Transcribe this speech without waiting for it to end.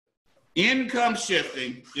Income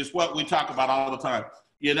shifting is what we talk about all the time.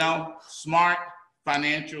 You know, smart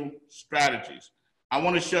financial strategies. I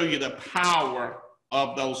want to show you the power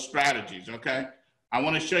of those strategies, okay? I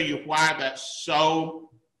want to show you why that's so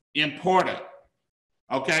important,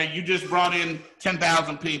 okay? You just brought in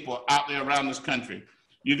 10,000 people out there around this country.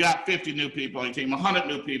 You got 50 new people on your team, 100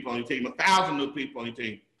 new people on your team, 1,000 new people on your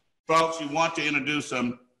team. Folks, you want to introduce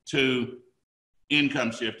them to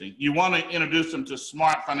income shifting. You want to introduce them to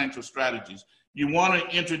smart financial strategies. You want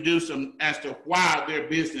to introduce them as to why their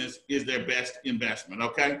business is their best investment,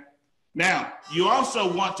 okay? Now, you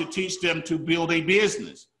also want to teach them to build a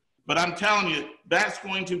business, but I'm telling you, that's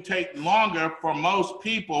going to take longer for most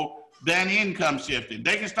people than income shifting.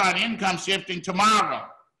 They can start income shifting tomorrow.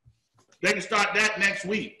 They can start that next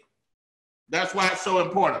week. That's why it's so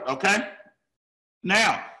important, okay?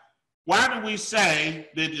 Now, why do we say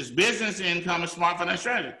that this business income is smart financial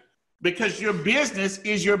strategy? Because your business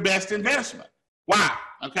is your best investment. Why?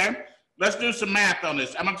 Okay? Let's do some math on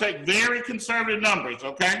this. I'm going to take very conservative numbers,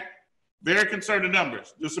 okay? Very conservative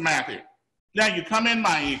numbers. Do some math here. Now, you come in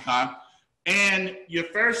my econ, and your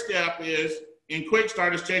first step is, in Quick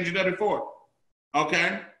Start, is change your W-4,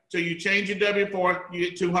 okay? So you change your W-4, you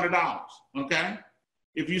get $200, okay?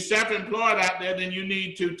 If you're self-employed out there, then you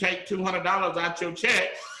need to take $200 out your check,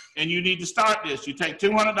 and you need to start this. You take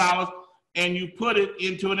 $200 and you put it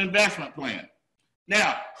into an investment plan.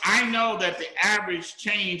 Now, I know that the average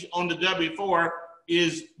change on the W-4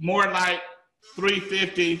 is more like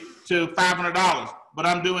 $350 to $500, but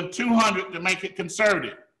I'm doing $200 to make it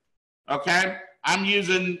conservative, okay? I'm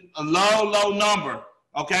using a low number,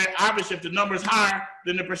 okay? Obviously, if the number's higher,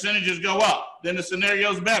 then the percentages go up. Then the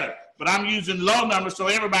scenario's better. But I'm using low numbers so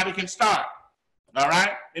everybody can start. All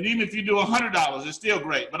right, and even if you do $100, it's still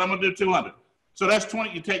great. But I'm gonna do $200. So that's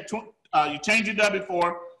 20. You take you change your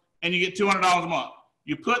W-4, and you get $200 a month.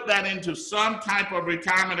 You put that into some type of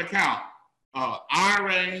retirement account,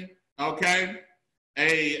 IRA, okay,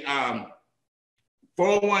 a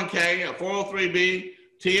 401k, a 403b,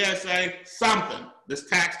 TSA, something that's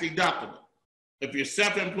tax deductible. If you're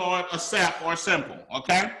self-employed, a SEP or simple,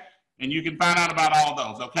 okay, and you can find out about all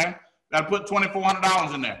those, okay. Got to put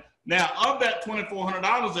 $2,400 in there. Now, of that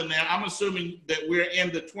 $2,400 in there, I'm assuming that we're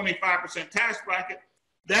in the 25% tax bracket.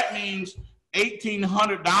 That means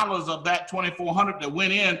 $1,800 of that $2,400 that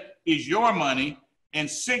went in is your money, and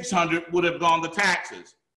 $600 would have gone to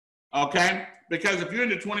taxes, okay? Because if you're in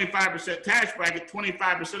the 25% tax bracket,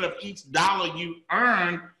 25% of each dollar you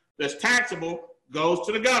earn that's taxable goes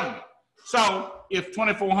to the government. So if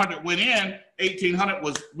 $2,400 went in, $1,800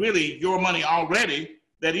 was really your money already,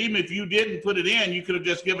 that even if you didn't put it in, you could have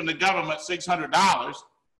just given the government $600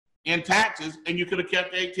 in taxes, and you could have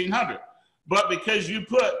kept $1,800. But because you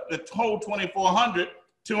put the whole $2,400,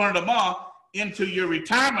 $200 a month, into your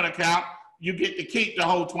retirement account, you get to keep the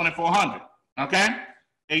whole $2,400. Okay,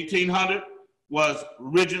 $1,800 was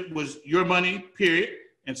your money, period,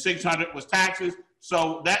 and $600 was taxes.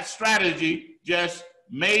 So that strategy just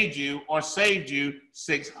made you or saved you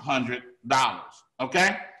 $600.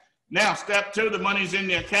 Okay. Now, step two, the money's in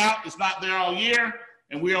the account. It's not there all year,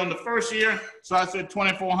 and we're on the first year. So I said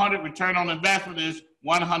 $2,400. Return on investment is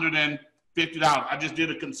 $150. I just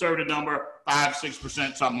did a conservative number,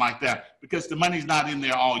 5-6%, something like that, because the money's not in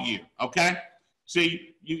there all year. Okay.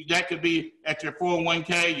 See, that could be at your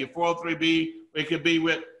 401k, your 403b. It could be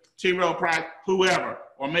with T. Rowe Price, whoever,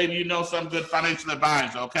 or maybe you know some good financial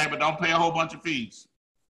advisor. Okay, but don't pay a whole bunch of fees.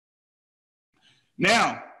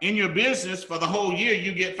 Now, in your business for the whole year,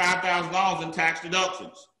 you get $5,000 in tax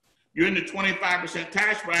deductions. You're in the 25%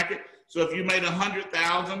 tax bracket. So if you made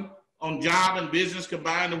 $100,000 on job and business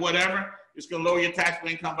combined or whatever, it's going to lower your taxable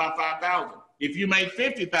income by $5,000. If you made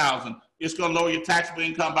 $50,000, it's going to lower your taxable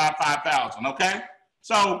income by $5,000. Okay.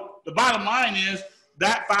 So the bottom line is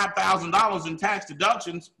that $5,000 in tax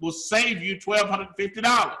deductions will save you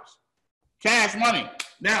 $1,250. Cash money.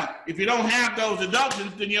 Now, if you don't have those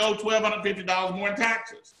deductions, then you owe $1,250 more in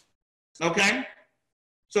taxes. Okay?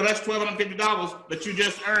 So that's $1,250 that you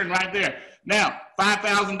just earned right there. Now,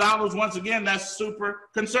 $5,000, once again, that's super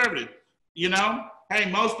conservative. You know, hey,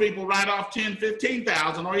 most people write off $10,000,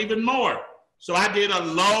 $15,000 or even more. So I did a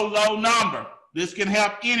low number. This can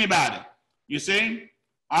help anybody. You see?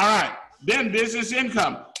 All right. Then business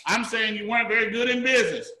income. I'm saying you weren't very good in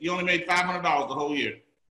business. You only made $500 the whole year.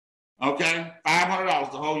 Okay,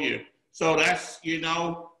 $500 the whole year. So that's, 8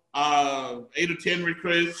 or 10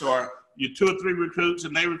 recruits, or you 2 or 3 recruits,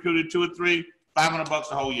 and they recruited 2 or 3, $500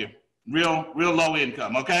 the whole year. Real low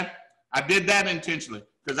income. Okay, I did that intentionally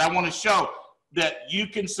because I want to show that you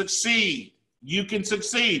can succeed. You can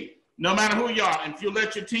succeed no matter who you are. And if you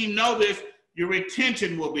let your team know this, your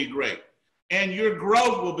retention will be great, and your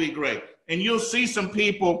growth will be great. And you'll see some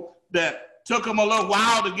people that took them a little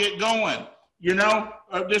while to get going. You know,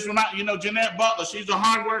 Jeanette Butler, she's a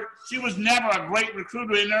hard worker. She was never a great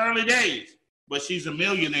recruiter in the early days, but she's a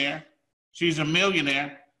millionaire. She's a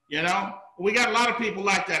millionaire, you know. We got a lot of people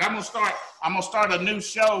like that. I'm gonna start a new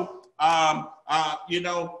show. You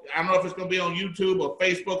know, I don't know if it's gonna be on YouTube or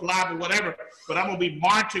Facebook Live or whatever, but I'm gonna be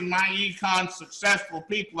marching my econ successful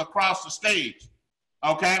people across the stage.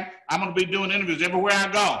 Okay, I'm gonna be doing interviews everywhere I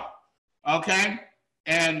go. Okay,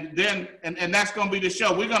 and then and that's gonna be the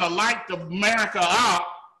show. We're gonna light America up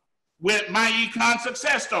with my econ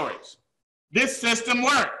success stories. This system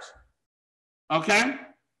works. Okay.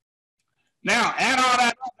 Now add all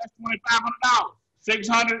that up. That's $2,500.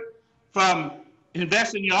 $600 from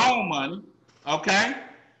investing your own money. Okay.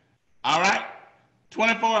 All right.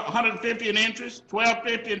 $2,450 in interest,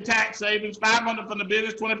 $1,250 in tax savings, $500 from the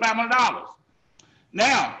business, $2,500.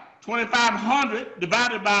 Now, $2,500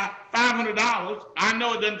 divided by $500. I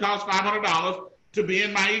know it doesn't cost $500 to be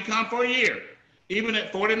in my econ for a year. Even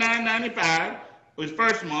at $49.95 was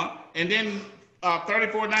first month, and then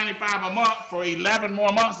 $34.95 a month for 11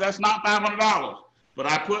 more months. That's not $500. But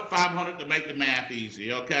I put 500 to make the math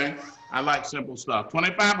easy. Okay. I like simple stuff.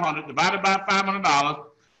 2,500 divided by $500.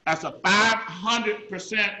 That's a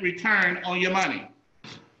 500% return on your money.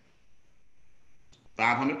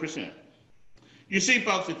 500%. You see,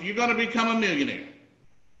 folks, if you're going to become a millionaire,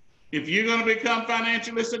 if you're going to become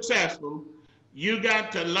financially successful, you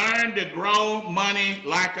got to learn to grow money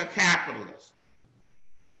like a capitalist.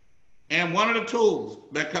 And one of the tools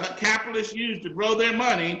that capitalists use to grow their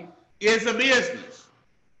money is a business,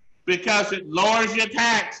 because it lowers your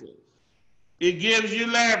taxes. It gives you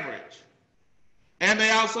leverage. And they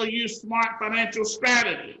also use smart financial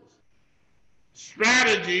strategies.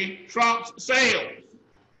 Strategy trumps sales.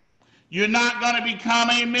 You're not going to become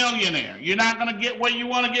a millionaire. You're not going to get where you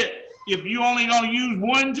want to get if you only going to use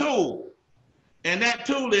one tool. And that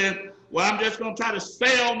tool is, well, I'm just going to try to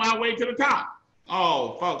sell my way to the top.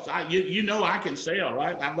 Oh, folks, you know I can sell,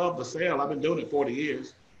 right? I love to sell. I've been doing it 40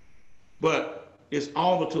 years. But it's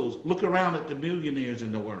all the tools. Look around at the millionaires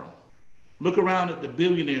in the world. Look around at the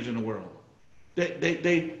billionaires in the world.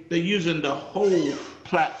 They're using the whole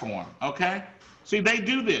platform, okay? See, they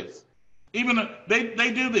do this. Even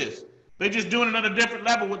they do this. They're just doing it at a different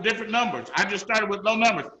level with different numbers. I just started with low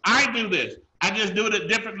numbers. I do this. I just do it at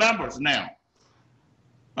different numbers now.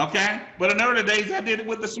 Okay? But in the early days, I did it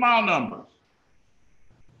with the small numbers.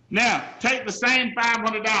 Now, take the same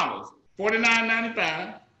 $500,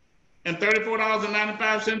 $49.95 and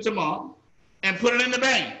 $34.95 a month, and put it in the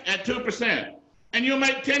bank at 2%. And you'll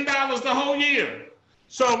make $10 the whole year.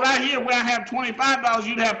 So right here where I have $25,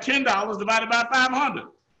 you'd have $10 divided by 500.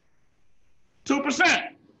 2%,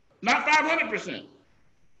 not 500%.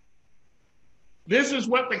 This is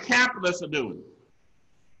what the capitalists are doing.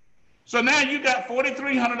 So now you got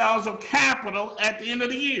 $4,300 of capital at the end of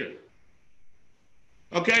the year.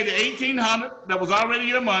 Okay, the $1,800 that was already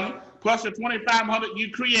your money, plus the $2,500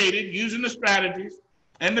 you created using the strategies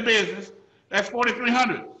and the business, that's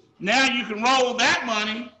 $4,300. Now you can roll that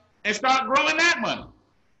money and start growing that money.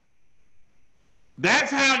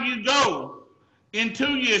 That's how you go in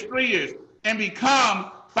 2 years, 3 years, and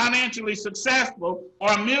become financially successful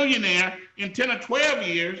or a millionaire in 10 or 12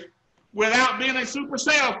 years without being a super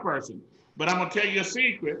salesperson. But I'm going to tell you a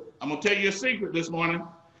secret. I'm going to tell you a secret this morning.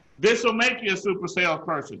 This will make you a super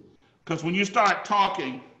salesperson. Because when you start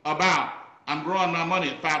talking about, I'm growing my money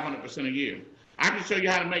at 500% a year, I can show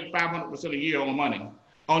you how to make 500% a year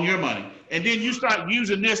on your money. And then you start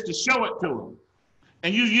using this to show it to them.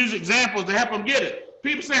 And you use examples to help them get it.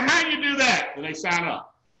 People say, how do you do that? And they sign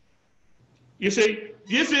up. You see,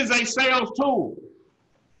 this is a sales tool.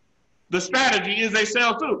 The strategy is a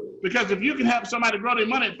sales tool. Because if you can help somebody grow their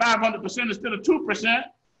money at 500% instead of 2%,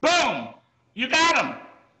 boom, you got them.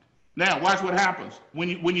 Now, watch what happens when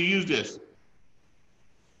you use this.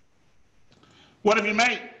 What if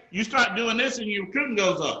you start doing this and your recruiting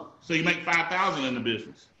goes up. So you make 5,000 in the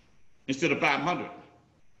business instead of 500.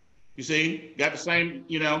 You see, got the same,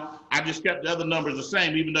 I just kept the other numbers the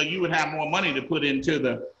same, even though you would have more money to put into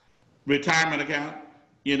the retirement account.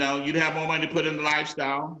 You'd have more money to put in the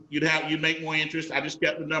lifestyle. You'd make more interest. I just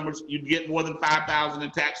kept the numbers. You'd get more than 5,000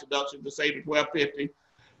 in tax deduction to save the $1,250.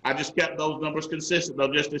 I just kept those numbers consistent,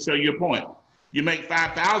 though, just to show you a point. You make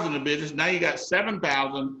 5,000 in business. Now you got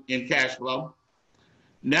 7,000 in cash flow.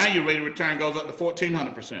 Now your rate of return goes up to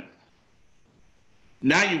 1,400%.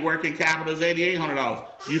 Now your working capital is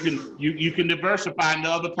 $8,800. You can diversify into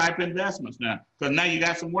other type of investments now, because now you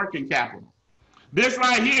got some working capital. This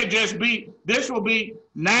right here this will be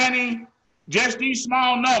 90 Just these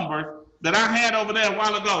small numbers that I had over there a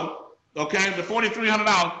while ago, okay, the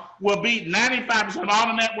 $4,300 will beat 95% of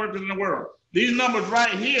all the networkers in the world. These numbers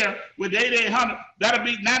right here with 8,800, that'll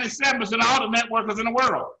beat 97% of all the networkers in the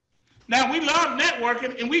world. Now, we love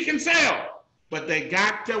networking and we can sell, but they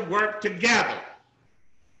got to work together.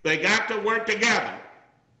 They got to work together.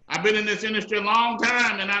 I've been in this industry a long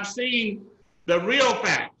time and I've seen the real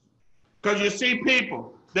facts. Because you see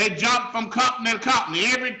people, they jump from company to company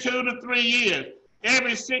every 2 to 3 years,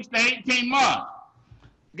 every 6 to 18 months.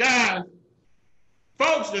 Guys,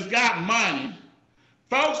 folks that's got money,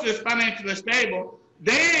 folks that's financially stable,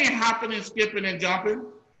 they ain't hopping and skipping and jumping.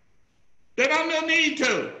 They don't need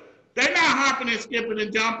to. They're not hopping and skipping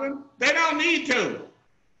and jumping. They don't need to.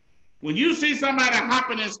 When you see somebody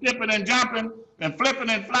hopping and skipping and jumping and flipping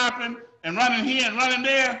and flopping and running here and running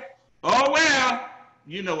there, oh well,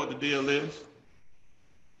 you know what the deal is.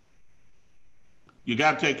 You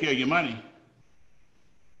got to take care of your money.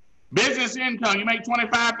 Business income, you make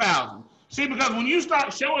 $25,000. See, because when you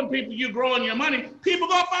start showing people you're growing your money, people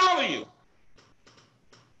gonna follow you.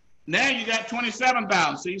 Now you got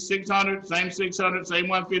 $27,000. See, 600, same 600, same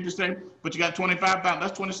 150, same, but you got $25,000.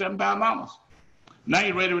 That's $27,000. Now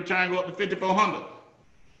you're ready to retire and go up to $5,400.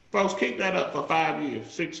 Folks, keep that up for 5 years,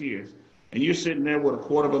 6 years, and you're sitting there with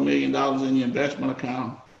 $250,000 in your investment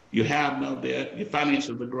account. You have no debt. Your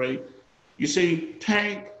financials are great. You see,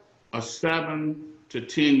 take a 7 to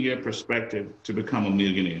 10 year perspective to become a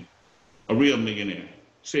millionaire, a real millionaire.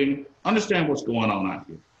 See, understand what's going on out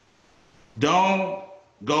here. Don't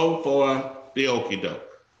go for the okie doke.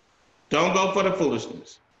 Don't go for the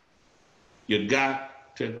foolishness. You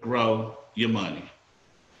got to grow your money.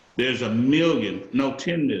 There's 1 million, no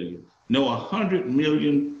 10 million, no 100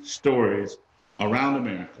 million stories around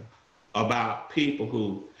America about people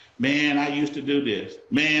who, man, I used to do this.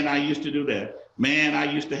 Man, I used to do that. Man, I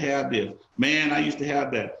used to have this. Man, I used to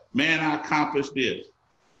have that. Man, I accomplished this.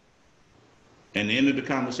 And the end of the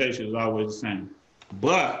conversation is always the same.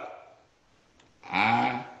 But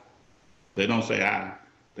they don't say I.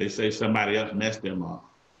 They say somebody else messed them up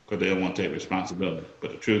because they don't want to take responsibility.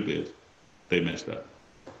 But the truth is, they messed up.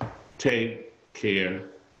 Take care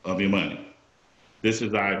of your money. This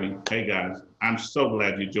is Ivey. Hey guys, I'm so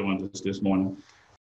glad you joined us this morning.